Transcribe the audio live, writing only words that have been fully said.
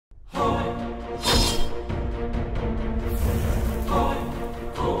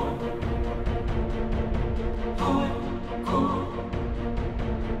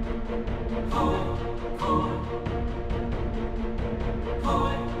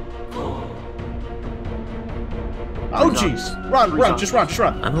Oh jeez! Run! Just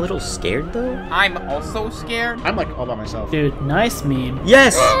run! I'm a little scared though. I'm also scared. I'm like all by myself. Dude, nice meme.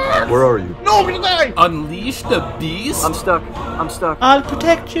 Yes! Where are you? No, I'm gonna die! Unleash the beast? I'm stuck. I'll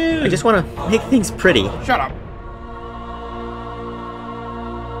protect you. I just want to make things pretty. Shut up.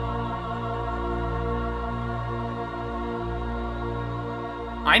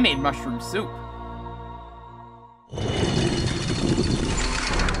 I made mushroom soup.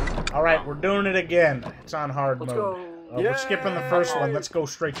 Alright, we're doing it again. It's on hard Let's mode. go. We're skipping the first one. Let's go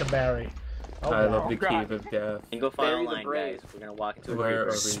straight to Barry. Oh, I wow. love the cave of death. Single file Bury the line, brave. guys. We're gonna walk into Where a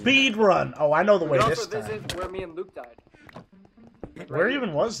are we? Speed run! Oh, I know the We way can this also time. visit where me and Luke died. Where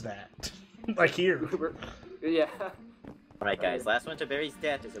even was that? Like here. Yeah. Alright, guys. Last one to Barry's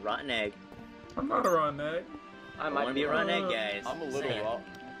death is a rotten egg. I'm not a rotten egg. I I might want to be a rotten egg, guys. I'm a little Saying. raw.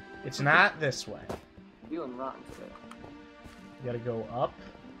 It's not this way. feeling rotten today. You gotta go up.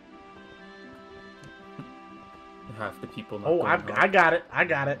 Half the people. Not Oh, going up. I got it. I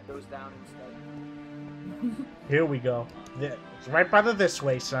got it. Goes down instead. Here we go. It's right by the this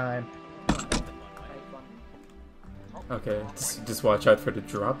way sign. Okay, just watch out for the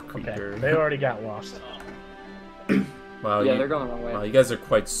drop creeper. Okay, they already got lost. Wow, Yeah, they're going the wrong way. Wow, you guys are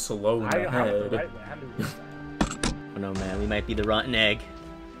quite slow in I the went the head. right way. I knew this time. Oh no, man. We might be the rotten egg.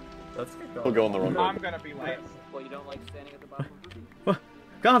 Let's get going. We'll go in the wrong way. I'm gonna be late. Well, you don't like standing at the bottom of the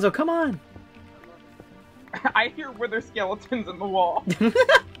Gonzo, come on! I hear wither skeletons in the wall.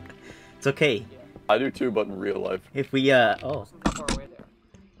 It's okay. I do too, but in real life. If we, oh. How far away there?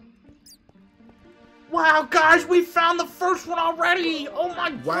 Wow, guys, we found the first one already! Oh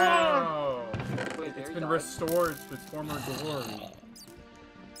my god! Wow! Wait, It's there you been died. restored to its former glory.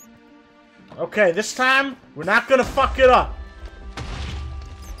 Okay, this time, we're not gonna fuck it up.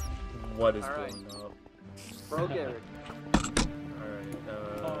 What is Alright. going up? Bro, Garrett. Alright,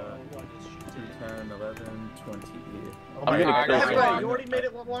 2, 10, 11, 20. Oh I'm my gonna god, kill that's someone. right, you already made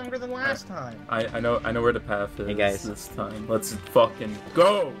it longer than last time. I know where the path is Hey, guys. this time. Let's fucking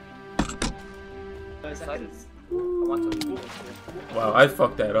go! Excited. I want to leave this here. Wow, I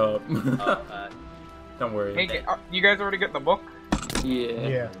fucked that up. uh, Don't worry. Hey, you guys already get the book? Yeah.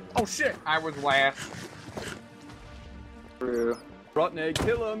 Yeah. Oh shit! I was last. True. Rotten egg,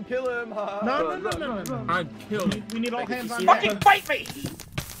 kill him, ha! No. I'm killed. We need all hands on Fucking deck. fight me!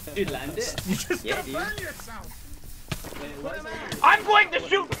 Dude, land it. You just Yeah, gotta dude. burn yourself! Wait, what is that? I'm going to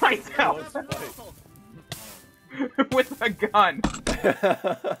shoot myself with a gun.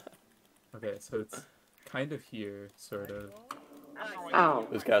 Okay, so it's kind of here, sort of. Ow.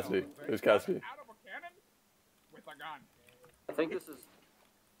 There's Cassady. There's Cassady. Out of a cannon with a gun. I think this is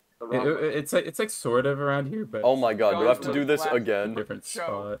the wrong way. It's like sort of around here, but Oh my god, do I have to do this a again? different Show.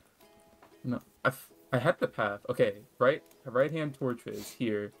 spot. No, I had the path. Okay, right hand torches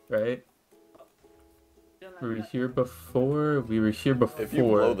here, right? We were here before. We were here before. If you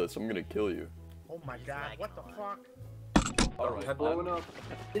blow this, I'm gonna kill you. Oh my god, what the fuck? Alright, Blowing up.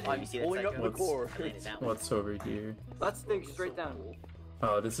 you see that pulling up SyKo? the core. I landed that one. What's over here? Let's dig straight down.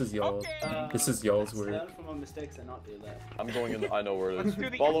 Oh, this is y'all. Okay. This is y'all's work. Learn from our mistakes and not do that. I'm going in. I know where it Let's do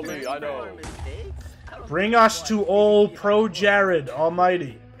is. the Follow other me. I know. Bring us to old Pro Jared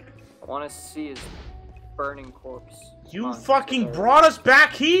Almighty. I want to see his burning corpse. You Come on, fucking get there. brought us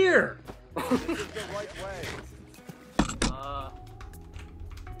back here!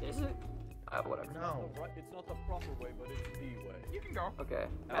 Is it? Whatever. No. It's not the proper way, but it's the way. You can go. Okay.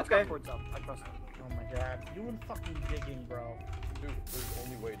 Let's Okay. go towards up. I trust him. Oh my god, you and fucking digging, bro. Dude, there's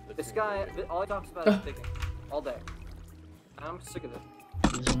only way. This guy, all he talks about is digging. All day. I'm sick of it.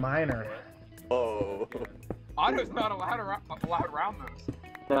 He's a miner. Oh. Otto's not allowed around those.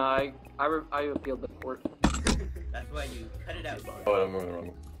 No, I appealed the court. That's why you cut it out. Oh, I'm going the wrong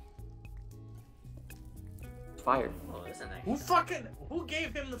way. It's fire. Oh, that's a nice. Who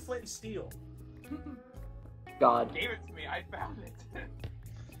gave him the flint and steel? God. Gave it to me. I found it.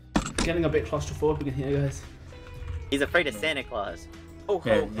 Getting a bit claustrophobic in here, guys. He's afraid of Santa Claus. Oh,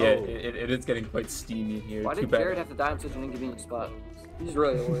 Yeah, it is getting quite steamy in here. Why Too did bad. Jared have to die in such an inconvenient spot? He's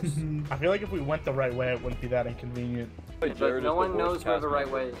really the worst. I feel like if we went the right way, it wouldn't be that inconvenient. But no one knows where the right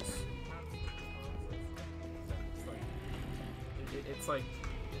way is. It's like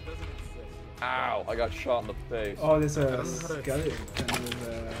it doesn't exist. Ow! I got shot in the face. Oh, there's I a don't know how to skeleton. And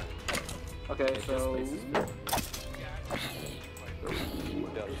there's Okay, so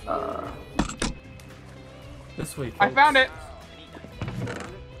This way. I found it.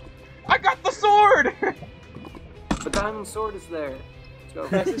 I got the sword. the diamond sword is there. Let's go.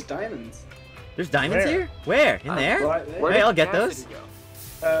 There's just diamonds. There's diamonds Where? here? Where? In there? Right there. Where Hey, did I'll get Cassady those.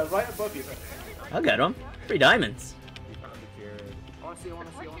 go? Right above you. I'll get them. 3 diamonds. I wanna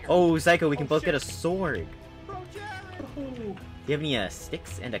see. Oh, SyKo, we can both get a sword. Do you have any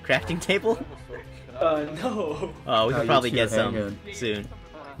sticks and a crafting table? No. Oh, we Oh, could you probably two get are some hanging. soon.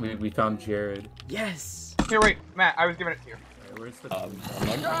 We found Jared. Yes! Here, wait, Matt, I was giving it to you. Alright, where's the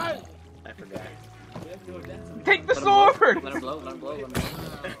I forgot. Take the sword! Let him blow, let him blow, let him blow.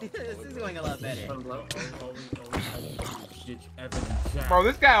 This is going a lot better. Let him blow. Bro,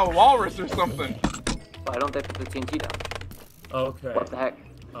 this guy a walrus or something. Why don't they put the TNT down? Okay. What the heck?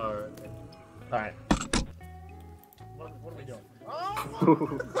 Alright. Alright. What are we doing?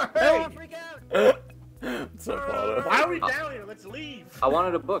 Hey! Freak out! What's up, Otto? Why are we down here? Let's leave. I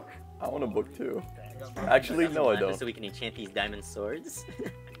wanted a book. I want a book too. Actually, no, I don't. So we can enchant these diamond swords.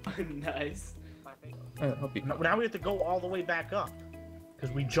 Nice. I'll be Now we have to go all the way back up.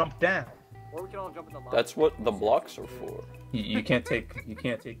 Because we jumped down. Or we can all jump in the lava. That's what the blocks are for. You can't take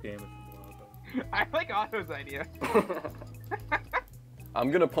damage. I like Otto's idea. I'm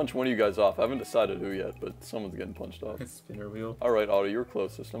gonna punch one of you guys off. I haven't decided who yet, but someone's getting punched off. Spinner wheel. Alright, Otto, you're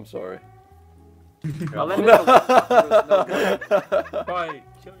closest. I'm sorry. Well, then there was no good. Fight!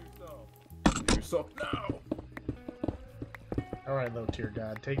 Kill yourself! Kill yourself now! Alright, low tier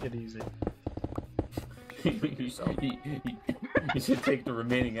god, take it easy. You should take the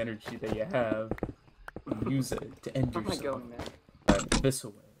remaining energy that you have and use it to end Where am I yourself. going, man? This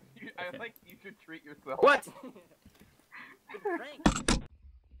way. I like you should treat yourself. What?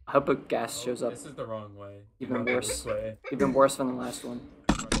 I hope a gas shows up. This is the wrong way. Even Go worse. This way. Even worse than the last one.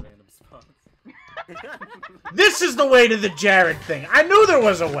 Run random spots. This is the way to the Jared thing. I knew there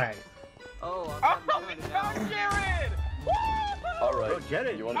was a way. Oh, Oh, we found Jared! Alright. Oh,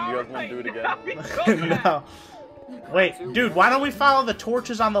 Jared. You guys want to do it again? No. Wait, dude, why don't we follow the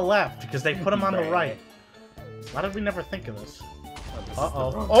torches on the left? Because they put them on the right. Why did we never think of this?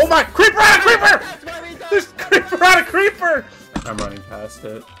 Uh-oh. Oh my! Creeper on a creeper! There's creeper on a creeper! I'm running past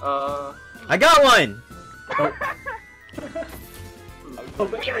it. I got one!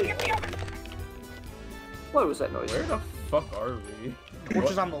 What was that noise? Where the fuck are we?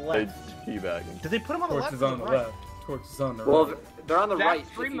 Torches on the They left. teabagging. Did they put them on the Torches left? on the or right? left. Torches on the Well, right. they're on the That right if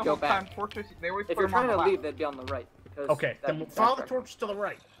stream you the go whole time. back. Torches, they always If put you're them on trying the to leave, left. they'd be on the right. because Okay, then that's follow the backtrack. torches to the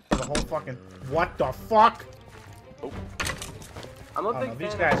right. For the whole fucking... What the fuck? I'm a Oh, no, big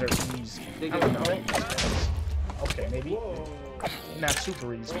these fan guys of are easy. digging I don't in. know. Okay, maybe. Not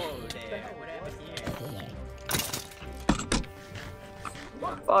super easy.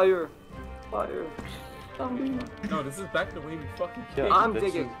 Fire! Fire! No, this is back the way we fucking Yeah, I'm this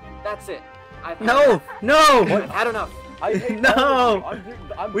digging. is- That's it. I've had No! enough. No! I've had enough. I hate No! all of you.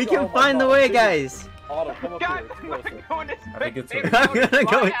 We oh can my find the God, way, dude. guys! Otto, come up Guys, here. I'm not going to I think it's spectator. I'm gonna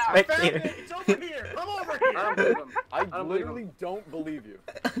go Fly out. I found spectator. it! It's over here! Come over I here! don't believe him. I don't believe literally don't believe you.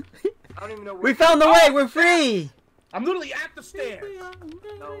 I don't even know where We found the way! We're free! I'm literally at the stairs!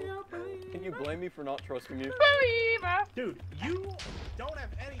 No. Can you blame me for not trusting you? Dude, you don't have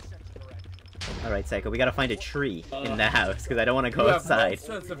any sense of direction. Alright, SyKo, we gotta find a tree in the house, because I don't want to You go have no outside.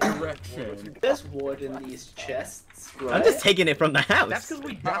 sense of direction. There's wood in these chests, right? I'm just taking it from the That's house. because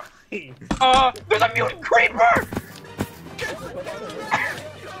we died. There's a mutant creeper!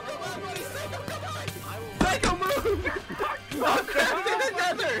 SyKo, move! I'll craft it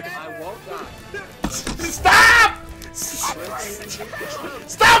together! I won't die. Stop! Stop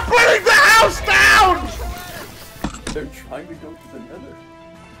burning the house down! They're trying to go to the nether.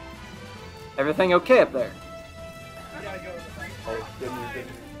 Everything okay up there? Oh,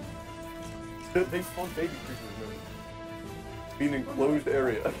 they spawned baby creepers in an enclosed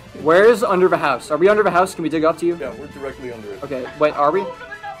area. Where's under the house? Are we under the house? Can we dig up to you? Yeah, we're directly under it. Okay, wait, are we? Stop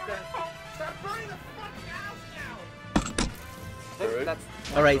burning the fucking house down! Alright. That's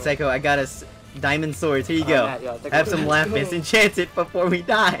Alright, SyKo, I got us diamond swords. Here you Matt, go. yeah, take Have a some look. lapis. Enchant it before we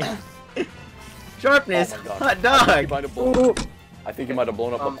die. Sharpness. Oh my God. Hot I dog. think you might have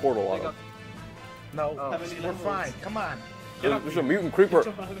blown up a portal on dig it. up- No, Oh. we're fine. Come on. There's a mutant creeper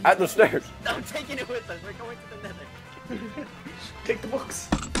at the stairs. I'm taking it with us. We're going to the nether. Take the books.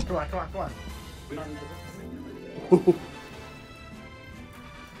 Come on, come on, come on.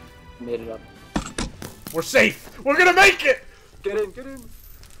 Made it up. We're safe! We're gonna make it! Get in, get in.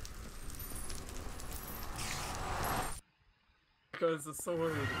 Because the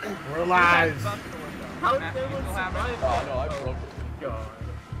sword. We're alive! How did they have it? Oh no, I broke it. God.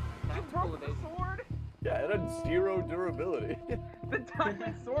 Broke the sword? Yeah, it had 0 durability. The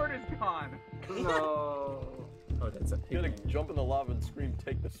diamond sword is gone. No. Oh, that's a You gotta pig. jump in the lava and scream,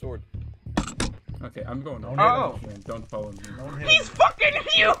 take the sword. Okay, I'm going on. Oh. Don't follow me. He's fucking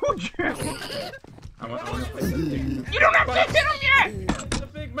huge! I want to fight the big man. You don't have to hit him yet! The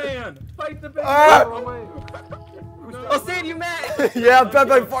big man! Fight the big Ah! man! I'll save you, Matt. Yeah,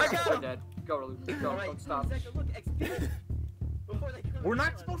 Pepe, I fuck. got We're him. dead. Go, Lou. Go, don't stop. We're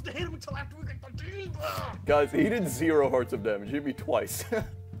not supposed to hit him until after we get the team. Guys, he did 0 hearts of damage. He hit me twice.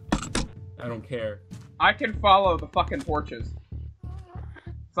 I don't care. I can follow the fucking torches.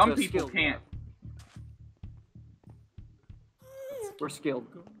 Some Just people skilled, can't. We're skilled.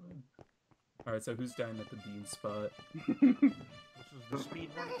 Alright, so who's dying at the bean spot? This is the speed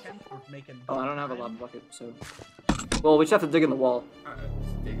run attempt. We're making. Oh, I don't have a lava bucket, so. Well, we just have to dig in the wall.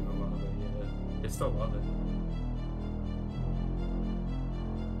 Just digging the lava, yeah. They still love it.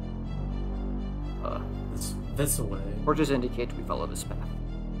 This way. Torches indicate we follow this path.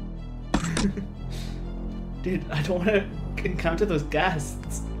 Dude, I don't want to encounter those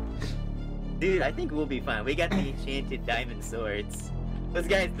ghasts. Dude, I think we'll be fine. We got the enchanted diamond swords. Those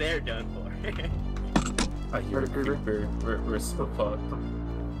guys, they're done for. I hear a creeper. We're so fucked.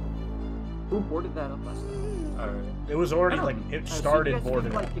 Who boarded that up last time? Alright. It was already like it started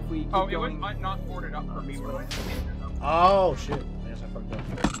boarding. Like, if we Oh, keep it was going... not boarded up for me. Oh shit! I guess I fucked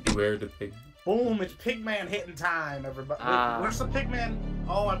up. Beware the pig. Boom! It's Pigman hitting time, everybody. Wait, where's the Pigman?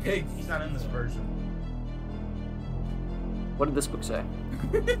 Oh, I'm pig. He's not in this version. What did this book say?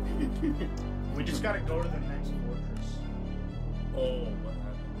 We just gotta go to the next fortress. Oh, what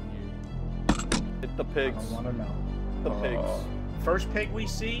happened here? Hit the I pigs. don't wanna know. The pigs. First pig we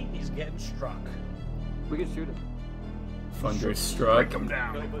see, he's getting struck. We can shoot him. Thunderstruck. Break him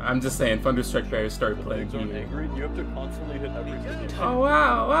down. I'm just saying, Thunderstruck bears start playing Pigs aren't here. angry. You have to constantly hit everything. Oh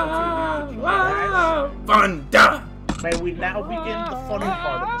wow! Wow! Thunder! May we now begin the funny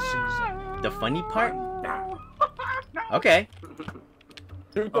part of the season. The funny part? Okay.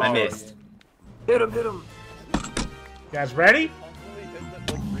 Shoot the I pigs. missed. Hit him, hit him! You guys ready?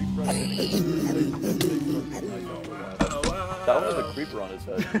 That was a creeper on his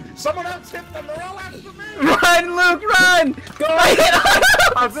head. Someone else hit them. They're all after me. Run, Luke, run! Go!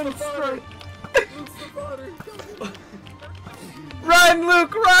 I've been struck! Run,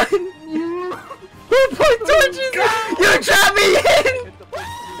 Luke, run! Who put torches? You trapped me in!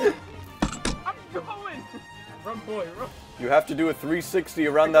 I'm going! Run, boy, run! You have to do a 360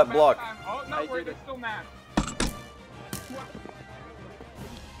 around that block. Oh, no, we're still mad.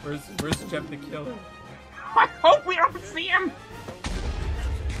 Where's Jeff the Killer? I hope we don't see him!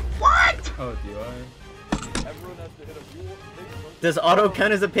 What? Oh, do I? Everyone has to hit a rule. Does Otto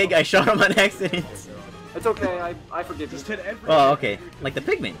count as a pig? I shot him on accident. It's okay, I forgive you. Just hit every. Oh, okay. Like the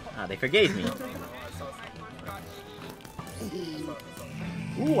pigmen. Ah, they forgave me.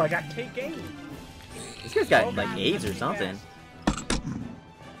 Ooh, I got take aim. This guy's got like AIDS or something.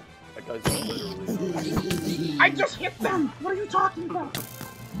 That guy's literally. I just hit them! What are you talking about?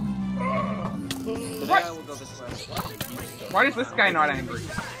 Today I will go this way. Why is this guy not angry?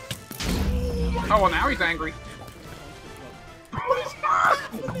 Oh, well, now he's angry.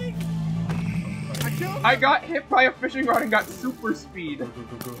 I got hit by a fishing rod and got super speed.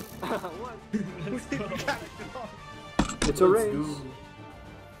 What? It's a race.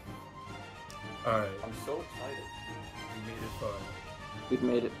 Alright, I'm so excited. we made it far. We've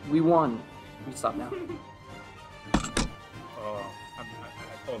made it. We won. We stop now. Oh, I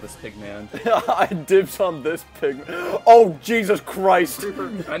call this pig man. I dibs on this pig. Oh, Jesus Christ.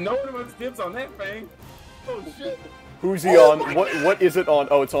 I know one of us dibs on that thing. Oh shit. Who's he on? What is it on?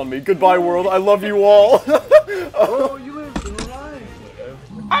 Oh, it's on me. Goodbye, world. I love you all. Oh, you live. You're alive.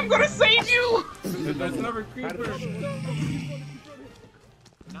 I'm gonna save you! There's another creeper.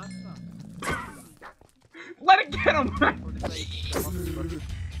 Let it get him!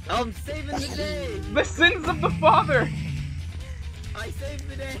 I'm saving the day! The sins of the father! I saved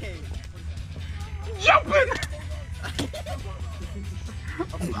the day! Jumping!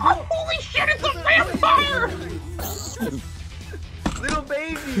 Oh, holy shit, it's a vampire! Little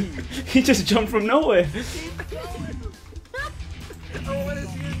baby! He just jumped from nowhere. I want to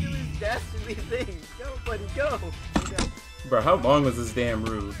see him do his dastardly things. Go, buddy, go! Bro, how long was this damn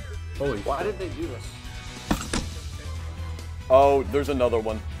roof? Holy Why shit. did they do this? Oh, there's another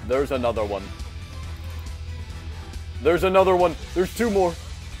one. There's another one. There's another one. There's 2 more.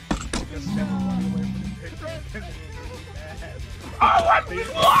 Oh, I'm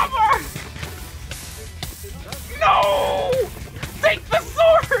lava! No! Take the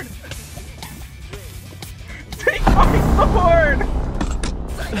sword! Take my sword!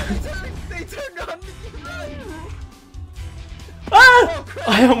 They turned on me! Ah!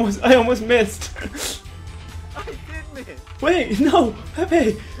 I almost missed. I did miss! Wait, no,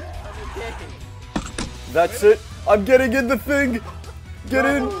 Pepe. That's it. I'm getting in the thing. Get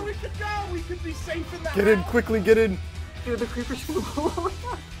in. We could go. We could be safe in that. Get in quickly. Get in. Dude, the creepers can blow.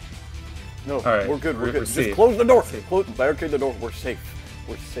 No, All right, we're good. We're we're good. safe. Just close the door. Safe. Close, barricade the door. We're safe.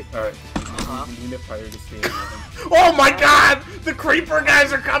 We're safe. Alright. You need it prior to seeing him. Oh my god! The creeper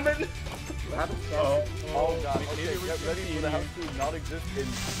guys are coming! Oh god, okay, get ready for the house to not exist in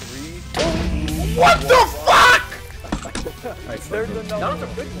 3. What the fuck?! There's another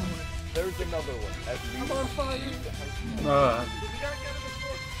one. There's another one. At least. I'm on fire.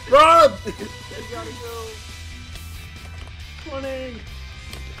 Run! You gotta go. 20.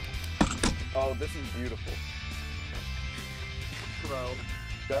 Oh, this is beautiful. Bro.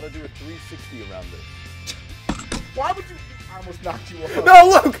 Gotta do a 360 around this. Why would you... I almost knocked you off. No,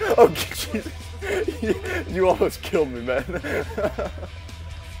 look! Oh, Jesus. You almost killed me, man.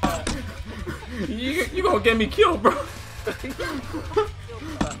 You gonna get me killed, bro.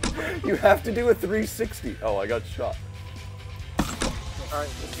 You have to do a 360. Oh, I got shot. Alright,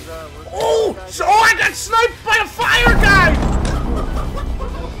 this is Oh! So, oh, I got sniped by a fire guy!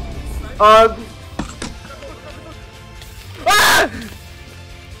 Ah!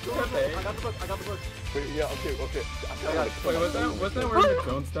 I got the book, I got the book. Wait, yeah, okay. Wait, was that where the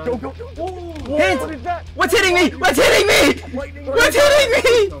Jones died? Go. Hands! What is that? What's hitting me? What's hitting me? What's hitting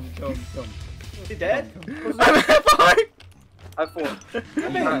me? Come. Is he dead? I'm half heart. I have 4.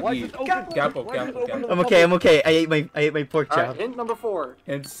 Why is it open? Gapple. I'm okay. I ate my pork chop. Alright, hint number 4.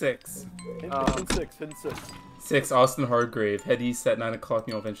 And 6. Hint 6. 6, Austin Hargrave. Head east at 9 o'clock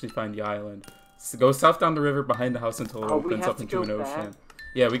and you'll eventually find the island. So go south down the river behind the house until it opens up into an ocean.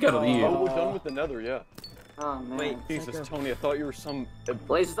 Yeah, we gotta leave. Oh, we're done with the nether, yeah. Oh man. Wait, Jesus, Tony, I thought you were some...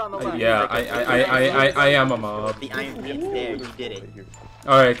 Blaze is on the left. Yeah, I am a mob. The iron gate's there. You did it.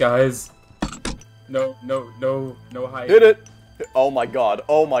 Alright, guys. No hiding. Hit it! Oh my god,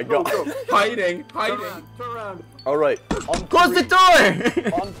 Hiding. Turn around. Alright, Close the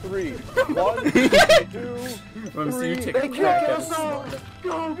door! on 3. 1, 2, Let me see you take They a can't crack get at us all.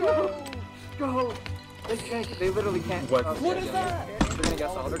 Go. They can't. They literally can't. What? What is that? They're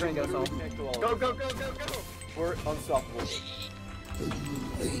gonna get us all. Go. We're unstoppable.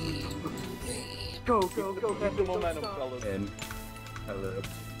 Go. Keep the momentum, fellas. And I lived.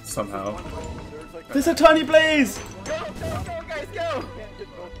 Somehow. There's a tiny blaze! Go, guys, go. If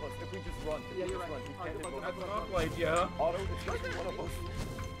we just run. Yeah, you're right. Yeah. Otto, it's gonna be one of us.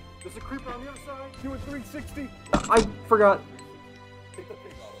 There's a creeper on the other side. Do a 360. I forgot.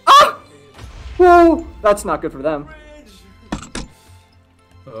 Ah! Whoa! That's not good for them.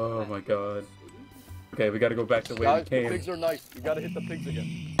 Oh my god. Okay, we gotta go back the way Guys, we the came. pigs are nice. You gotta hit the pigs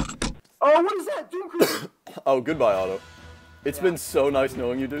again. Oh, what is that? Doom creeper. Oh, goodbye, Otto. It's been so nice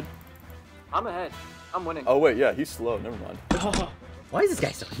knowing you, dude. I'm ahead. I'm winning. Oh, wait, yeah, he's slow. Never mind. Why is this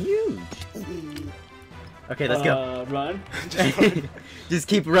guy so huge? Okay, let's go. Run. Just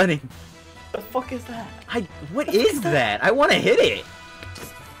keep running. The fuck is that? What is that? I want to hit it.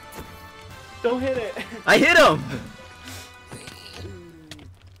 Don't hit it. I hit him.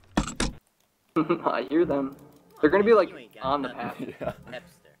 I hear them. They're gonna be like on the path. Yeah.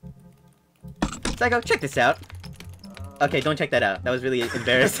 SyKo, check this out. Okay, don't check that out. That was really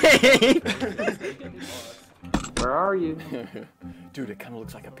embarrassing. Where are you? Dude, it kind of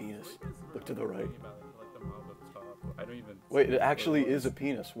looks like a penis. Look to the right. I don't even. Wait, it actually is a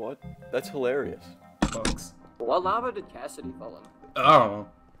penis. What? That's hilarious. Fucks. What lava did Cassady fall in? Oh.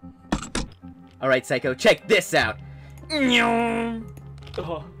 Alright, SyKo, check this out. Oh,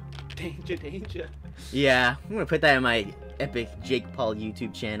 danger. Yeah, I'm gonna put that in my epic Jake Paul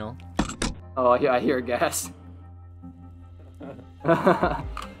YouTube channel. Oh yeah, I hear gas.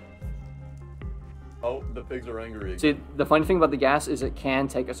 Oh, the pigs are angry again. See, the funny thing about the gas is it can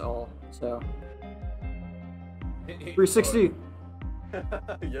take us all. So 360.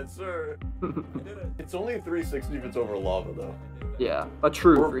 Yes, sir. It's only a 360 if it's over lava, though. Yeah, a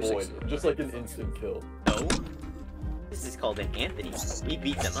true Or 360. void. Just like an instant kill. No. This is called an Anthony. He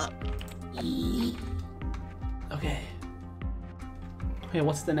beats him up. Okay. Wait,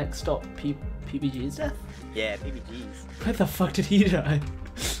 what's the next stop? PBG's death? Yeah, PBG's. Where the fuck did he die?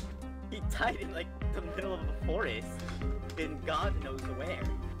 He died in like the middle of the forest. In God knows where.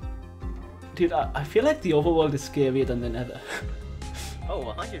 Dude, I feel like the overworld is scarier than the nether.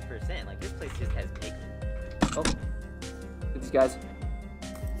 Oh, 100%. Like, this place just has bacon. Oh, these guys.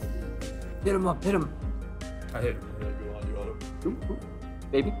 Hit him up, hit him. I hit him. Yeah, go on, you Otto. Ooh,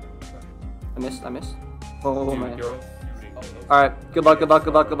 baby. I missed. Oh Dude, man. you're Alright, good luck.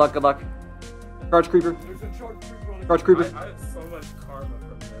 Charge creeper. There's a charge creeper on the Charge creeper. I had so much karma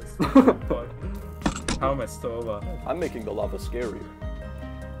from this. But how am I still alive? I'm making the lava scarier.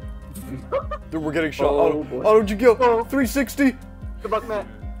 Dude, we're getting shot. Oh, Otto, boy. Otto, did you go? 360? Good luck, Matt.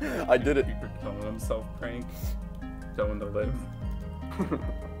 I did it. Creeper killing himself prank. Showing to live.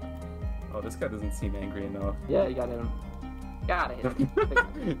 Oh, this guy doesn't seem angry enough. Yeah, you got him. Gotta hit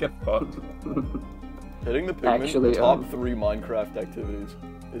it. Get fucked. Hitting the pigmen, Actually, top 3 Minecraft activities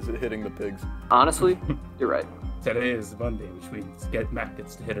is it hitting the pigs. Honestly, you're right. Today is Monday, which means Matt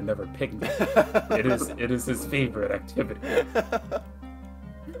gets to hit another pigman. it is his favorite activity.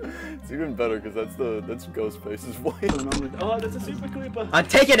 It's even better because that's Ghostface's voice. Oh, that's a super creeper. I'm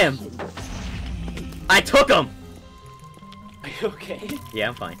taking him! I took him! Are you okay? Yeah,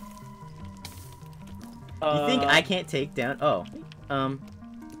 I'm fine. You think I can't take down? Oh,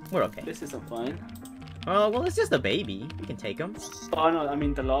 we're okay. This isn't fine. Oh, well, it's just a baby. You can take him. Oh no, I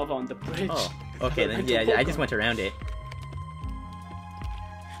mean the lava on the bridge. Oh, okay then. Yeah, I just went around it.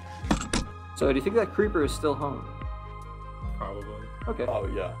 So, do you think that creeper is still home? Probably. Okay. Oh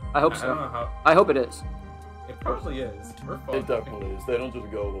yeah, I hope I so. don't know how. I hope it is. It probably is. We're fucked. it definitely is. They don't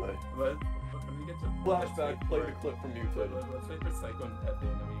just go away. But when we get to Flashback, play the clip from Mutated. Let's wait for SyKo and Pepe,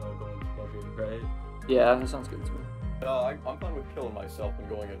 and then we all go in together, right? Yeah, that sounds good to me. I'm fine with killing myself and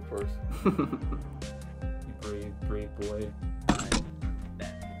going in first. You brave boy.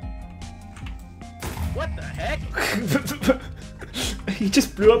 What the heck? He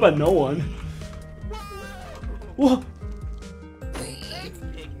just blew up at no one. Whoa!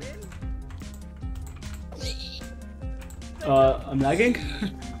 I'm lagging?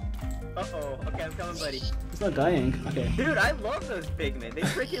 Uh-oh. Okay, I'm coming, buddy. It's not dying. Okay. Dude, I love those pigmen. They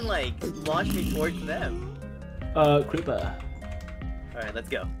freaking, like, launch me towards them. Creeper. Alright, let's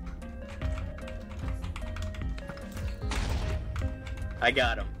go. I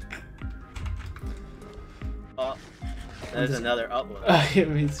got him. Oh. There's another upload. It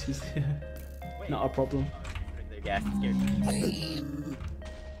means she's not a problem. They're gas and scared.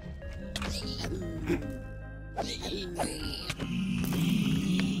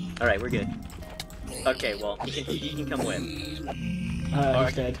 Alright, we're good. Okay, well, you can come with. Or I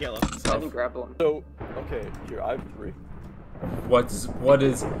He's can dead. kill him. I can grapple him. So, okay, here, I have 3. What is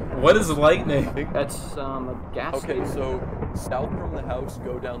lightning? That's a gas Okay, station. so south from the house,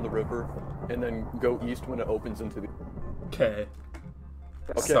 go down the river, and then go east when it opens into the... Okay.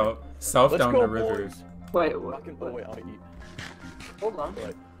 Okay. So south Let's down go, the river. boys. Wait, what? Fucking, oh wait, I'll eat. Hold on.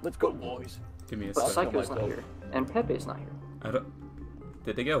 Right. Let's go, boys. Give me a But second. SyKo's not here. And Pepe's not here. I don't.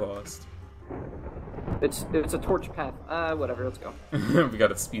 Did they get lost? It's a torch path. Whatever, let's go. We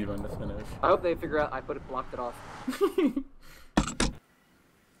got a speed run to finish. I hope they figure out I blocked it off.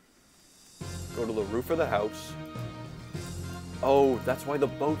 Go to the roof of the house. Oh, that's why the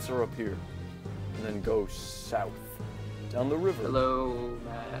boats are up here. And then go south. Down the river. Hello,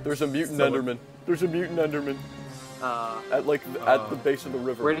 Matt. There's a mutant So- Enderman. There's a mutant Enderman. At the base of the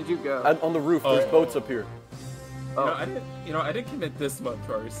river. Where did you go? On the roof, there's boats up here. I didn't commit this much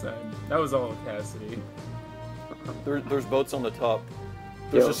arson. That was all Cassady. There's boats on the top.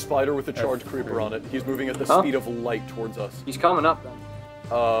 There's Yo. a spider with a charged creeper on it. He's moving at the speed of light towards us. He's coming up then.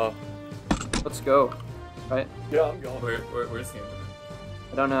 Let's go. Right? Yeah, I'm going. Where's he?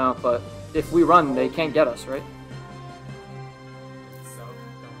 I don't know, but if we run, they can't get us, right? South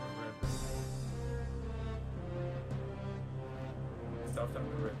down the river. South down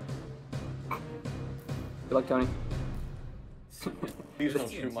the river. Good luck, Tony. Please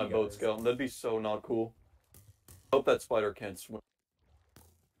don't shoot my boat, Skeleton. That'd be so not cool. Hope that spider can't swim.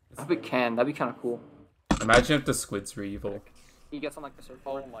 If it can, that'd be kind of cool. Imagine if the squids were evil. He gets on like the circle.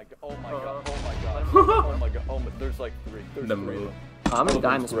 Oh my god, oh my god, oh my god, oh my god, oh my, there's like 3. There's The 3 of move. them. I'm gonna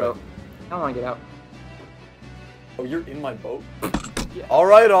die in this red. boat. I don't want to get out. Oh, you're in my boat? Yeah.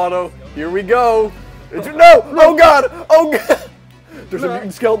 Alright, Otto, here we go! No! Oh god! Oh god! There's a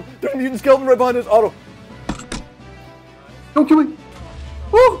mutant skeleton! There's a mutant skeleton right behind us! Otto! Don't kill me!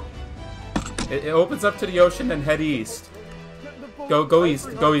 Woo! It opens up to the ocean, then head east. Go east.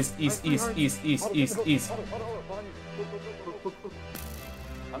 Go east. East.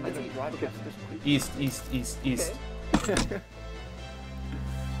 I'm gonna drive past this creep. East.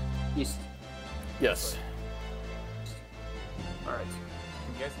 East. Yes. Alright.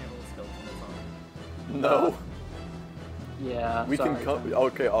 Can you guys handle the skeleton that's on? No. Yeah. We sorry, can come. Tony.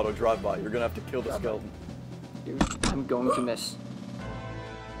 Okay, Otto, drive by. You're gonna have to kill the skeleton. Dude, I'm going to miss.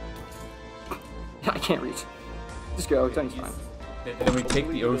 I can't reach. Just go. Tony's fine. And then we take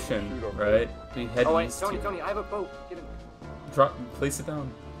the ocean, right? We head Oh wait, east. Tony, I have a boat. Get in. Place it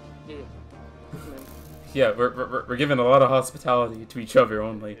down. Yeah. Yeah, we're giving a lot of hospitality to each other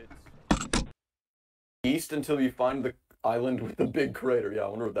only. East until you find the island with the big crater. Yeah, I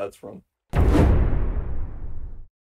wonder what that's from.